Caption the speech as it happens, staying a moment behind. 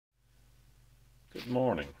Good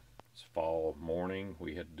morning. It's fall morning.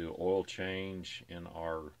 We had to do an oil change in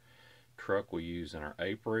our truck we use in our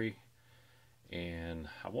Apairy, and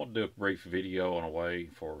I want to do a brief video on a way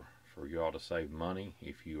for you all to save money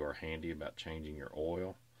if you are handy about changing your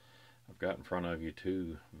oil. I've got in front of you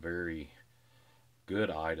two very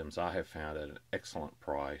good items I have found at an excellent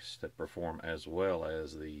price that perform as well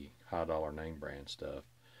as the high dollar name brand stuff.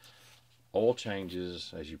 Oil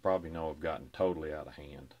changes, as you probably know, have gotten totally out of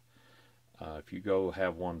hand. If you go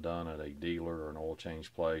have one done at a dealer or an oil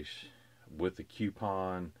change place with a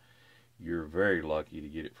coupon, you're very lucky to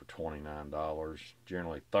get it for $29,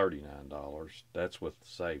 generally $39. That's with the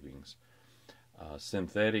savings.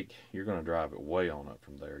 Synthetic, you're going to drive it way on up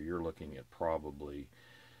from there. You're looking at probably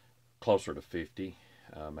closer to 50,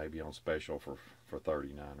 maybe on special for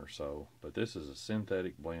 39 or so. But this is a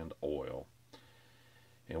synthetic blend oil.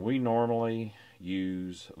 And we normally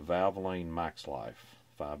use Valvoline Max Life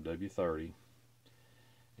 5W30,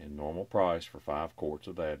 and normal price for 5 quarts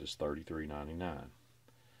of that is $33.99.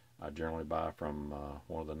 I generally buy from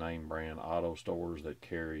one of the name brand auto stores that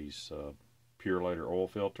carries pure later oil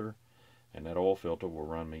filter, and that oil filter will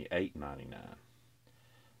run me $8.99,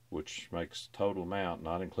 which makes total amount,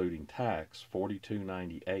 not including tax,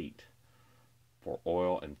 $42.98 for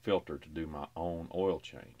oil and filter to do my own oil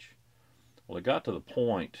change. Well, it got to the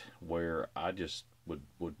point where I just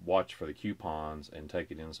would watch for the coupons and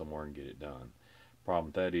take it in somewhere and get it done. Problem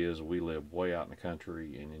with that is we live way out in the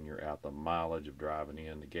country, and then you're out the mileage of driving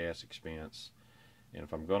in, the gas expense. And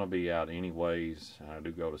if I'm going to be out anyways, I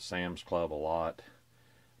do go to Sam's Club a lot,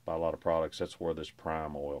 buy a lot of products. That's where this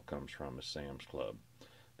prime oil comes from, is Sam's Club.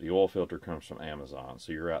 The oil filter comes from Amazon,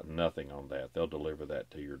 so you're out nothing on that. They'll deliver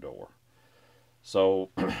that to your door.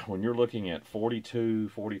 So when you're looking at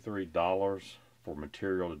 $42, $43 for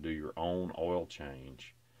material to do your own oil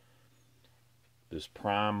change, this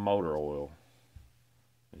prime motor oil,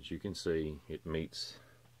 as you can see, it meets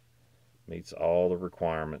all the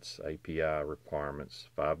requirements, API requirements,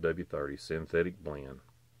 5W30 synthetic blend.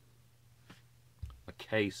 A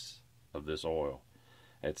case of this oil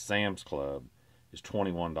at Sam's Club is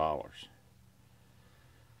 $21.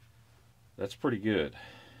 That's pretty good.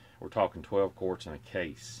 We're talking 12 quarts in a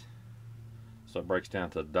case. So it breaks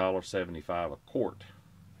down to $1.75 a quart.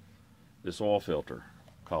 This oil filter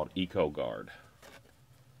called EcoGuard.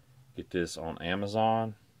 Get this on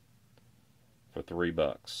Amazon for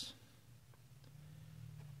 $3.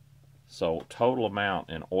 So total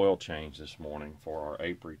amount in oil change this morning for our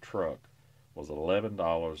Apairy truck was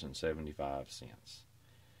 $11.75.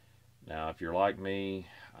 Now, if you're like me,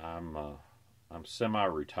 I'm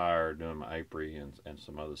semi-retired doing my Apairy and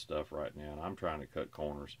some other stuff right now, and I'm trying to cut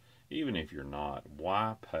corners. Even if you're not,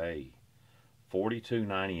 why pay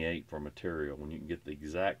 $42.98 for material when you can get the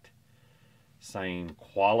exact same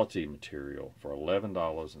quality material for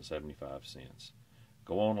 $11.75?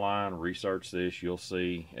 Go online, research this. You'll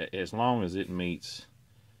see, as long as it meets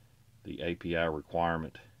the API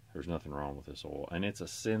requirement, there's nothing wrong with this oil. And it's a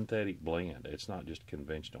synthetic blend. It's not just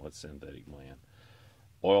conventional, it's synthetic blend.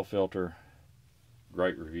 Oil filter,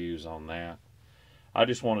 great reviews on that. I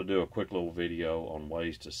just want to do a quick little video on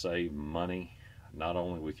ways to save money, not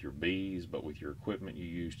only with your bees, but with your equipment you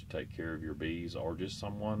use to take care of your bees, or just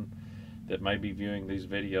someone that may be viewing these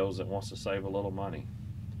videos that wants to save a little money.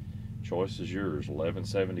 Choice is yours.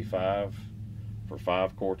 $11.75 for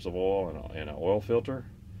 5 quarts of oil and an oil filter,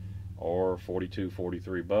 or $42,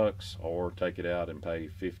 $43, or take it out and pay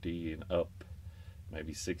 $50 and up,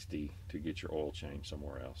 maybe $60 to get your oil change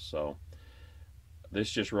somewhere else. So this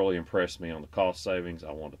just really impressed me on the cost savings.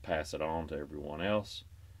 I want to pass it on to everyone else.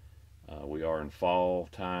 We are in fall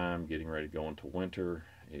time, getting ready to go into winter.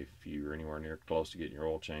 If you're anywhere near close to getting your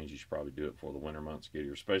oil change, you should probably do it before the winter months get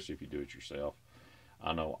here, especially if you do it yourself.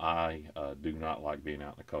 I know I do not like being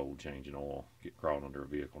out in the cold changing oil, get crawled under a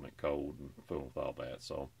vehicle in it cold and fooling with all that.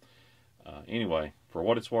 So anyway, for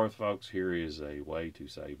what it's worth, folks, here is a way to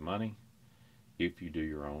save money if you do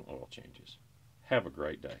your own oil changes. Have a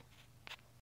great day.